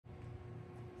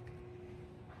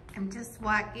I'm just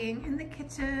walking in the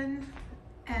kitchen,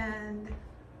 and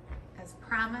as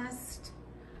promised,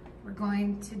 we're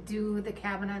going to do the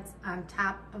cabinets on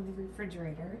top of the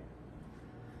refrigerator.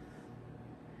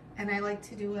 And I like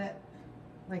to do it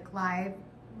like live.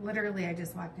 Literally, I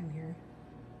just walked in here.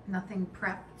 Nothing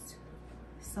prepped.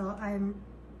 So I'm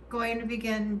going to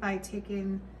begin by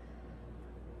taking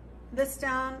this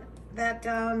down, that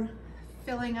down,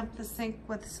 filling up the sink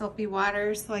with soapy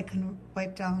water so I can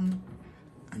wipe down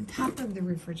on top of the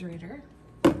refrigerator.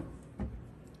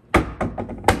 Here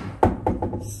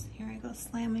I go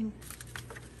slamming.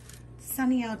 It's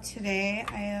sunny out today.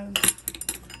 I have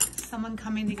someone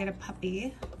coming to get a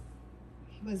puppy.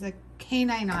 He was a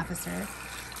canine officer,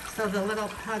 so the little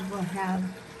pug will have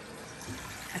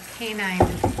a canine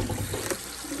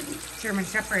German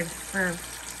Shepherd for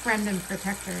friend and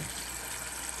protector.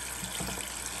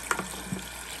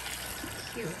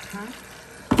 Cute, huh?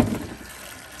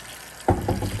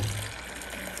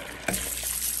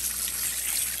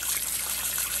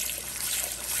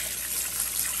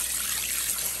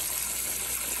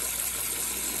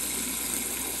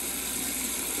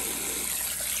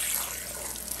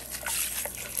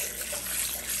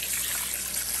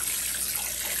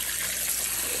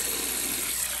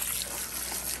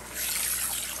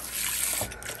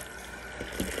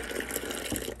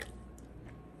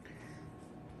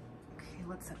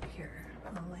 What's up here? A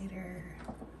lighter,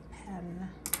 pen.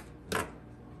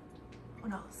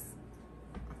 What else?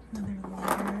 Another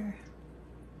lighter.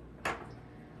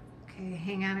 Okay,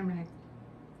 hang on, I'm gonna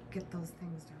get those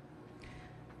things done.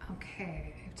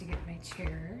 Okay, I have to get my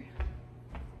chair.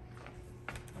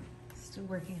 Still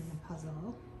working on the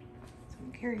puzzle. So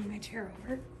I'm carrying my chair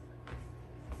over.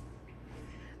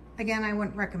 Again, I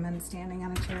wouldn't recommend standing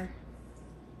on a chair.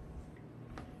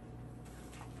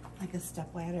 Like a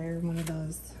stepladder, one of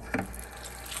those,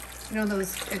 you know,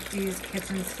 those 50s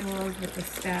kitchen stools with the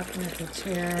step, and it's a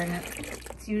chair, and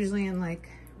it's usually in like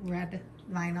red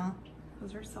vinyl.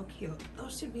 Those are so cute.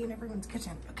 Those should be in everyone's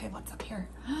kitchen. Okay, what's up here?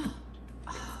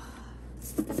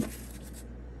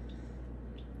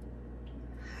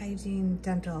 Hygiene,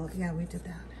 dental. Yeah, we did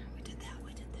that. We did that.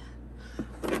 We did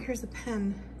that. Here's a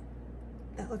pen.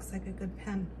 That looks like a good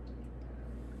pen.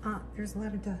 There's a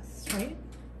lot of dust, right?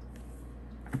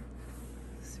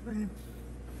 We're gonna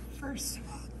first of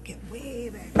all get way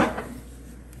back.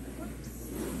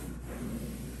 Whoops.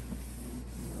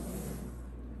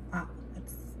 Wow,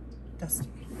 that's dusty.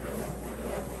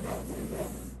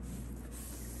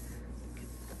 Get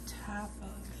the top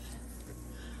of.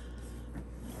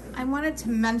 I wanted to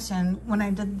mention when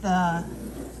I did the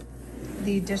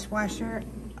dishwasher,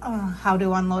 how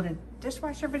to unload a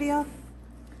dishwasher video.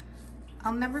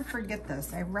 I'll never forget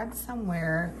this. I read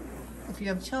somewhere, if you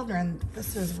have children,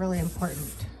 this is really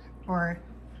important. Or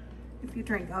if you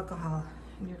drink alcohol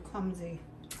and you're clumsy,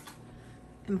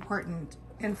 important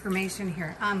information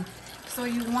here. So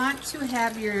you want to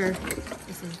have your,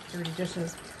 this is dirty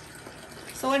dishes.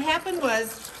 So what happened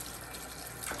was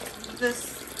this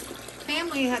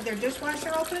family had their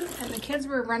dishwasher open and the kids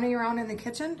were running around in the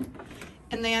kitchen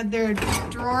and they had their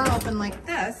drawer open like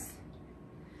this,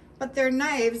 but their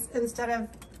knives, instead of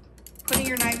putting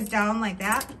your knives down like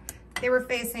that, they were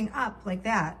facing up like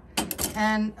that.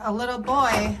 And a little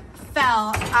boy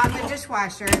fell on the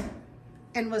dishwasher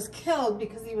and was killed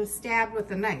because he was stabbed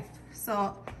with a knife.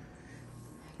 So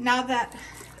now that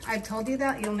I've told you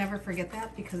that, you'll never forget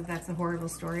that, because that's a horrible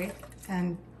story.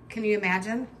 And can you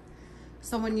imagine?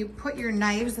 So when you put your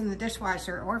knives in the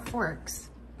dishwasher or forks,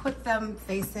 put them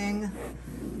facing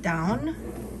down,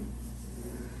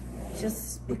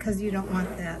 just because you don't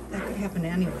want that. That could happen to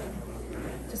anyone.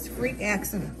 Just freak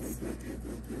accidents.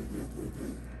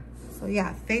 So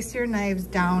yeah, face your knives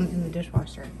down in the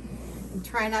dishwasher. And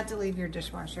try not to leave your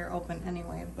dishwasher open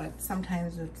anyway, but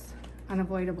sometimes it's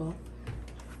unavoidable.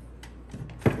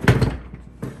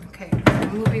 Okay,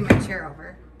 I'm moving my chair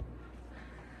over.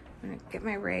 I'm gonna get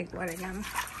my rag wet again.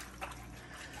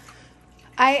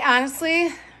 I honestly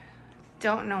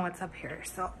don't know what's up here,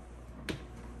 so.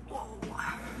 Whoa.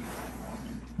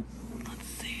 Let's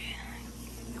see.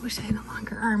 I wish I had a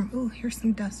longer arm. Ooh, here's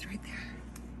some dust right there.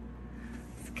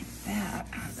 Let's get that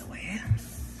out of the way.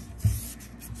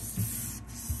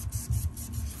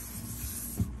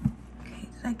 Okay,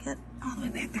 did I get all the way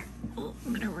back there? Oh,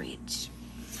 I'm gonna reach.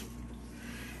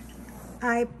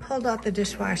 I pulled out the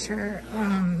dishwasher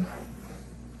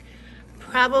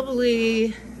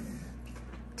probably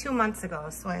 2 months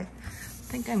ago, so I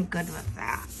think I'm good with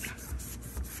that.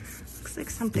 Looks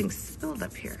like something spilled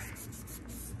up here.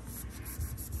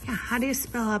 Yeah, how do you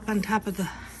spill up on top of the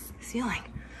ceiling?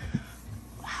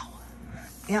 Wow.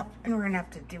 Yep, and we're gonna have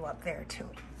to do up there too.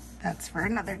 That's for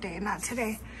another day, not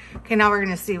today. Okay, now we're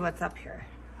gonna see what's up here.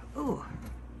 Ooh.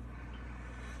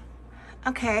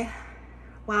 Okay.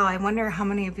 Wow, I wonder how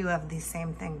many of you have these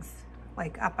same things,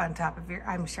 like up on top of your,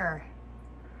 I'm sure.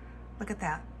 Look at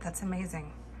that, that's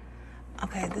amazing.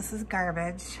 Okay, this is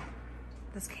garbage.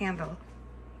 This candle.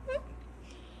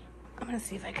 I'm gonna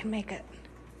see if I can make it.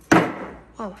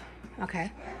 Oh, okay.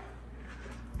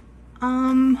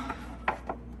 I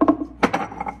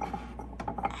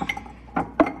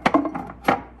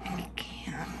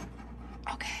can't.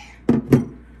 Okay.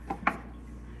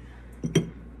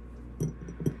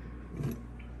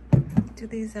 Do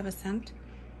these have a scent?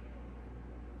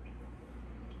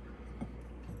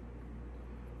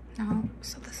 No,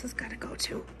 so this has got to go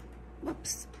too.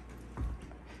 Whoops.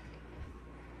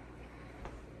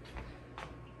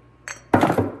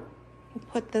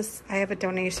 Put this, I have a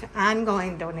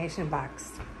ongoing donation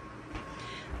box.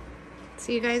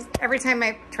 So you guys, every time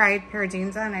I try a pair of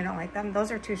jeans on, I don't like them.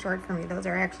 Those are too short for me. Those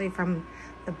are actually from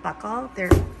the buckle.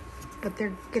 But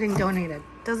they're getting donated.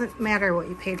 Doesn't matter what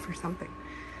you paid for something.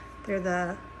 They're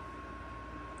the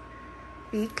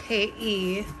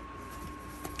BKE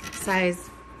size.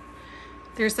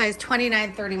 They're size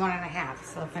 29, 31 and a half.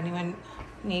 So if anyone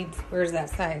wears that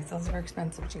size, those are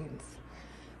expensive jeans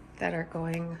that are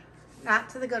going not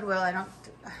to the Goodwill. I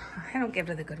don't give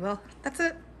to the Goodwill. That's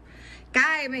a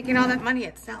guy making all that money.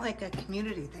 It's not like a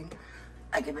community thing.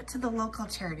 I give it to the local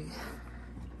charity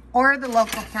or the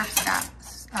local thrift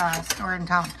store in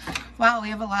town. Wow, we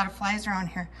have a lot of flies around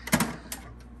here.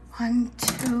 1,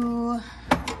 2,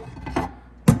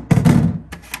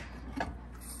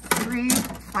 3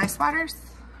 fly swatters.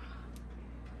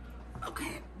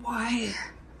 Okay, why?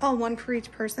 Oh, one for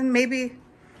each person. Maybe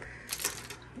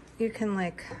you can,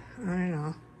 like, I don't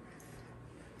know,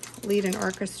 lead an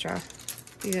orchestra,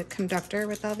 be a conductor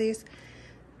with all these.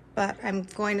 But I'm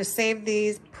going to save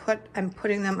these. I'm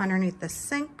putting them underneath the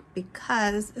sink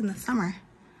because in the summer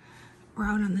we're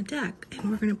out on the deck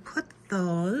and we're going to put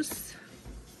those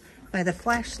by the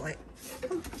flashlight.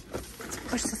 Let's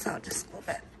push this out just a little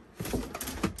bit.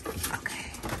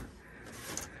 Okay.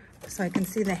 So I can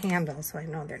see the handle so I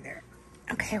know they're there.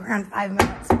 Okay, we're on 5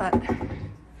 minutes, but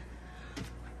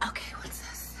okay, what's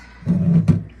this?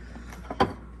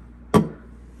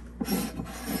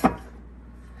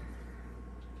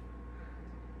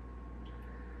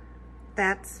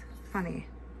 That's funny.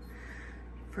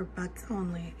 For butts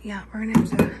only. Yeah, we're gonna have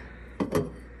to.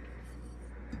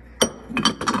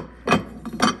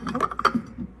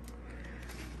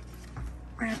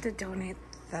 We're gonna have to donate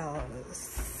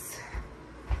those.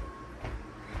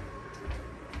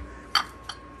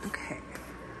 Okay.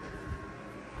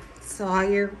 So all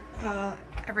your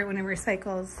everyone who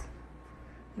recycles,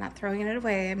 I'm not throwing it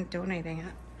away, I'm donating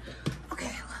it.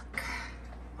 Okay, look.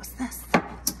 What's this?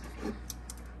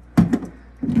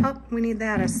 Oh, we need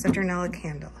that, a citronella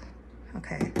candle.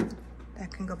 Okay,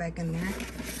 that can go back in there.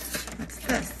 What's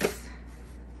this?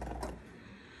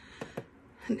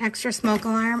 An extra smoke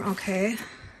alarm, okay.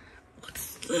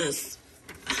 What's this?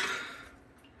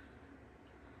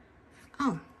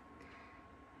 Oh,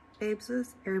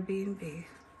 Babes' Airbnb.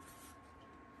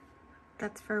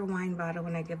 That's for a wine bottle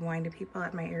when I give wine to people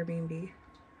at my Airbnb.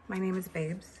 My name is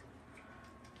Babes.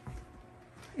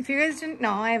 If you guys didn't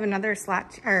know, I have another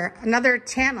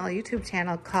channel, YouTube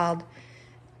channel called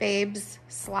Babes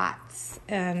Slots,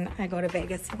 and I go to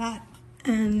Vegas a lot.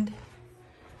 And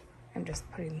I'm just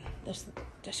putting this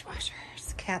dishwasher,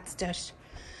 it's cat's dish.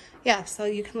 Yeah, so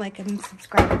you can like and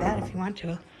subscribe to that if you want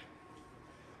to.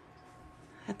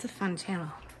 That's a fun channel.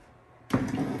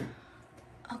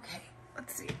 Okay,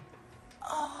 let's see.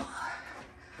 Oh.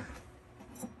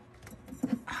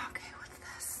 Okay, what's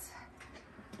this?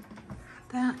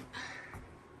 That.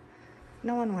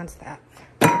 No one wants that.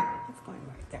 It's going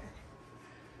right there.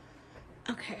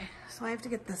 Okay, so I have to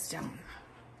get this down.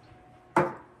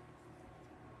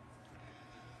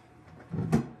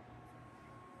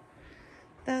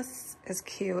 This is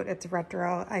cute. It's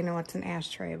retro. I know it's an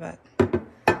ashtray, but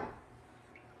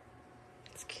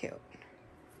it's cute.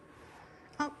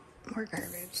 Oh, more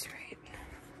garbage, right?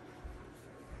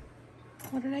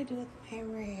 What did I do with my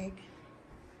rig?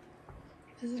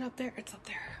 Is it up there? It's up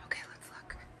there. Okay, let's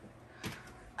look.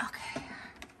 Okay.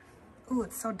 Ooh,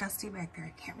 it's so dusty back there.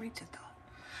 I can't reach it though.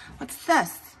 What's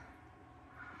this?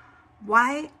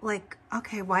 Why, like,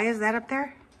 okay, why is that up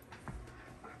there?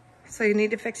 So you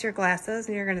need to fix your glasses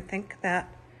and you're gonna think that,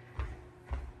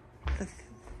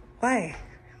 why?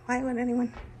 Why would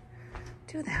anyone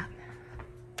do that?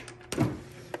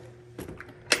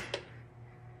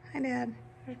 Hi, Dad.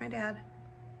 There's my dad.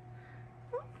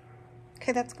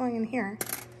 Okay, that's going in here.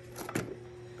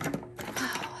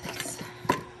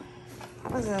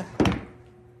 That was a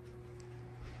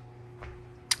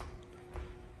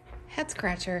head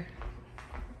scratcher.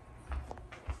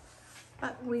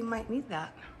 But we might need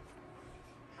that.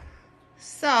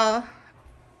 So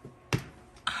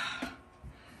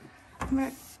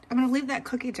I'm gonna leave that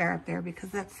cookie jar up there because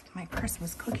that's my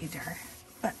Christmas cookie jar.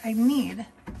 But I need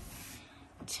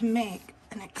to make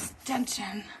an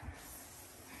extension,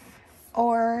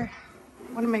 or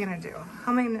what am I gonna do?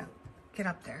 How am I gonna get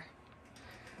up there?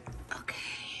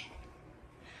 Okay,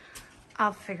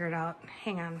 I'll figure it out.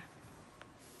 Hang on.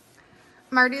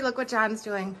 Marty, look what John's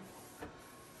doing.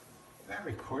 You're not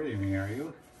recording me, are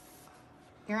you?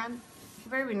 You're on? You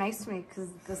better be nice to me because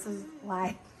this is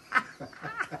live.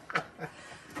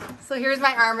 So here's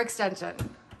my arm extension.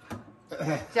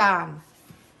 John.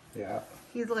 Yeah.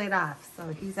 He's laid off, so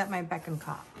he's at my beck and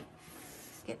call.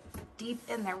 Get deep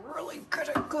in there, really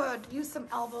good. Use some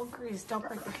elbow grease. Don't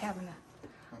break the cabinet.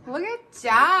 Look at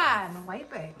John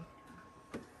wiping.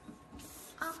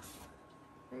 Oh,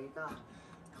 there you go.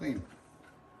 Clean.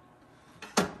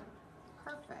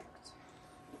 Perfect.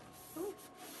 Ooh.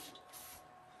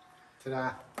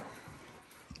 Ta-da.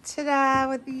 Ta-da,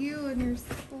 with you and your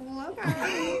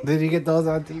slogan. Did you get those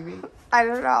on TV? I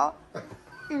don't know.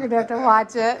 You're gonna have to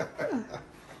watch it.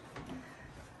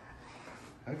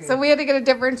 Okay. So we had to get a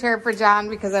different chair for John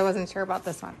because I wasn't sure about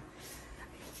this one.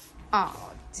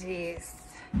 Oh, jeez.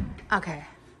 Okay.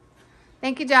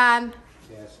 Thank you, John.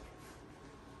 Yes.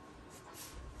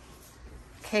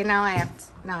 Okay, now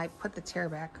I put the chair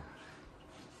back.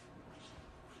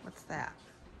 What's that?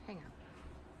 Hang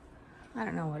on. I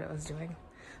don't know what it was doing.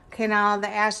 Okay, now the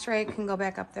ashtray can go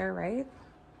back up there, right?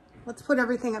 Let's put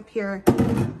everything up here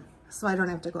so I don't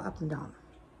have to go up and down.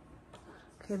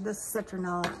 Okay, this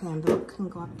citronella candle can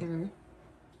go up there.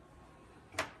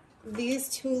 These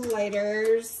two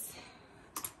lighters,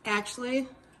 actually,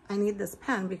 I need this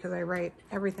pen because I write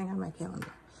everything on my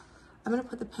calendar. I'm gonna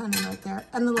put the pen in right there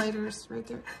and the lighters right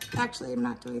there. Actually, I'm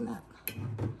not doing that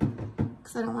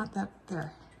because I don't want that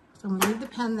there. So I'm gonna leave the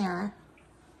pen there.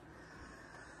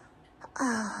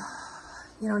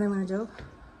 You know what I'm gonna do?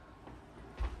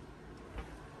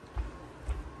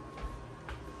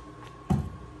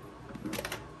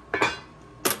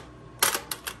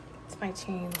 It's my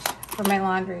change for my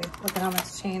laundry. Look at how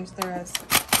much change there is.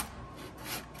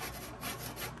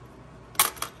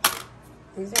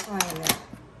 These are going in there.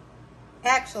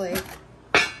 Actually,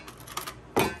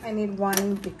 I need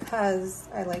one because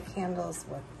I like candles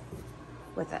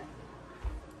with it.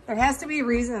 There has to be a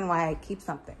reason why I keep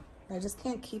something. I just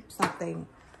can't keep something.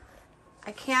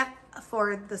 I can't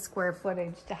afford the square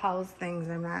footage to house things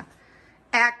I'm not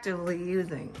actively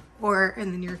using or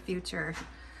in the near future.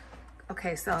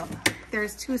 Okay, so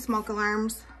there's 2 smoke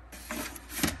alarms.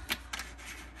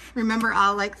 Remember,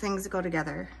 all like things go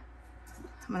together.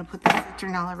 I'm gonna put the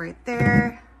citronella right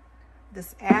there.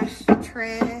 This ash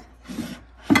tray,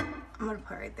 I'm gonna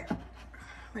put right there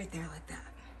like that.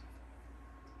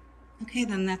 Okay,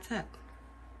 then that's it.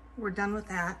 We're done with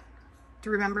that. Do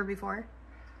you remember before?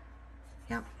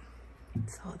 Yep.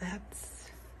 So that's,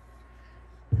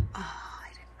 oh,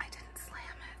 I didn't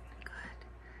slam it. Good.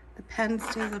 The pen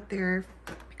stays up there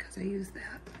because I use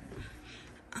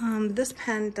that. This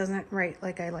pen doesn't write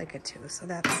like I like it to, so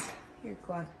that's, you're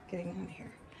getting in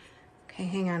here. Okay,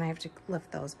 hang on, I have to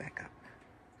lift those back up.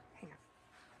 Hang on.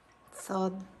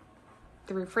 So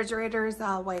the refrigerator is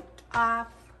all wiped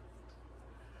off.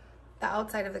 The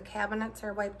outside of the cabinets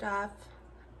are wiped off.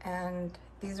 And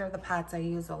these are the pots I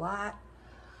use a lot.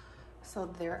 So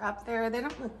they're up there. They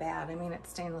don't look bad. I mean, it's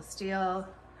stainless steel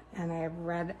and I have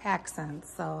red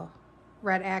accents. So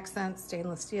red accents,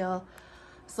 stainless steel.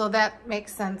 So that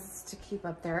makes sense to keep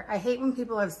up there. I hate when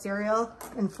people have cereal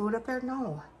and food up there.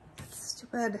 No, that's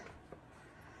stupid.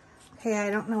 Okay, I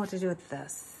don't know what to do with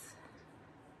this.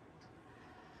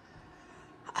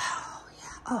 Oh,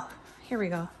 yeah. Oh, here we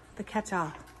go. The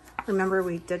catch-all. Remember,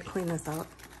 we did clean this out.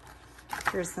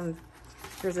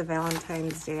 Here's a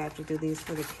Valentine's Day. I have to do these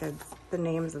for the kids, the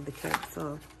names of the kids.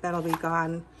 So that'll be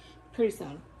gone pretty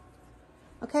soon.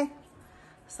 Okay,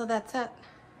 so that's it.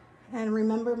 And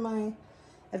remember my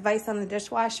advice on the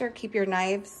dishwasher, keep your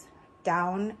knives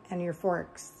down and your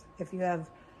forks. If you have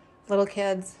little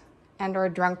kids and or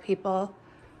drunk people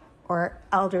or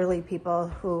elderly people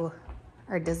who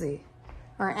are dizzy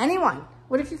or anyone.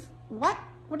 What if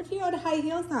you had high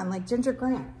heels on like Ginger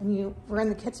Grant and you were in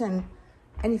the kitchen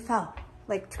and you fell,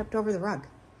 like tripped over the rug?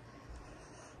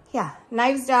 Yeah,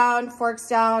 knives down, forks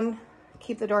down,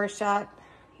 keep the door shut.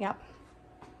 Yep,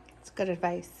 it's good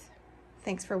advice.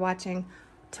 Thanks for watching.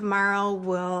 Tomorrow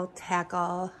we'll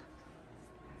tackle,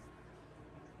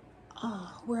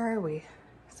 oh, where are we?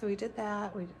 So we did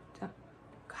that,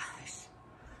 Gosh,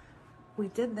 we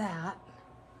did that.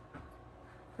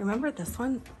 Remember this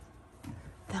one?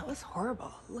 That was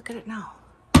horrible. Look at it now.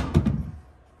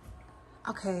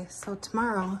 Okay, so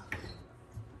tomorrow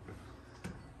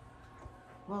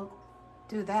we'll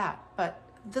do that, but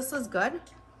this is good,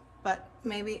 but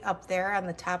maybe up there on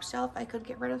the top shelf I could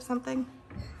get rid of something.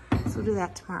 So we'll do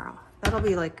that tomorrow. That'll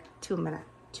be like 2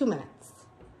 minutes.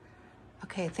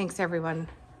 Okay, thanks everyone.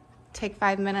 Take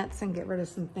 5 minutes and get rid of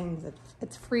some things.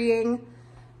 It's freeing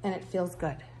and it feels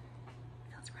good.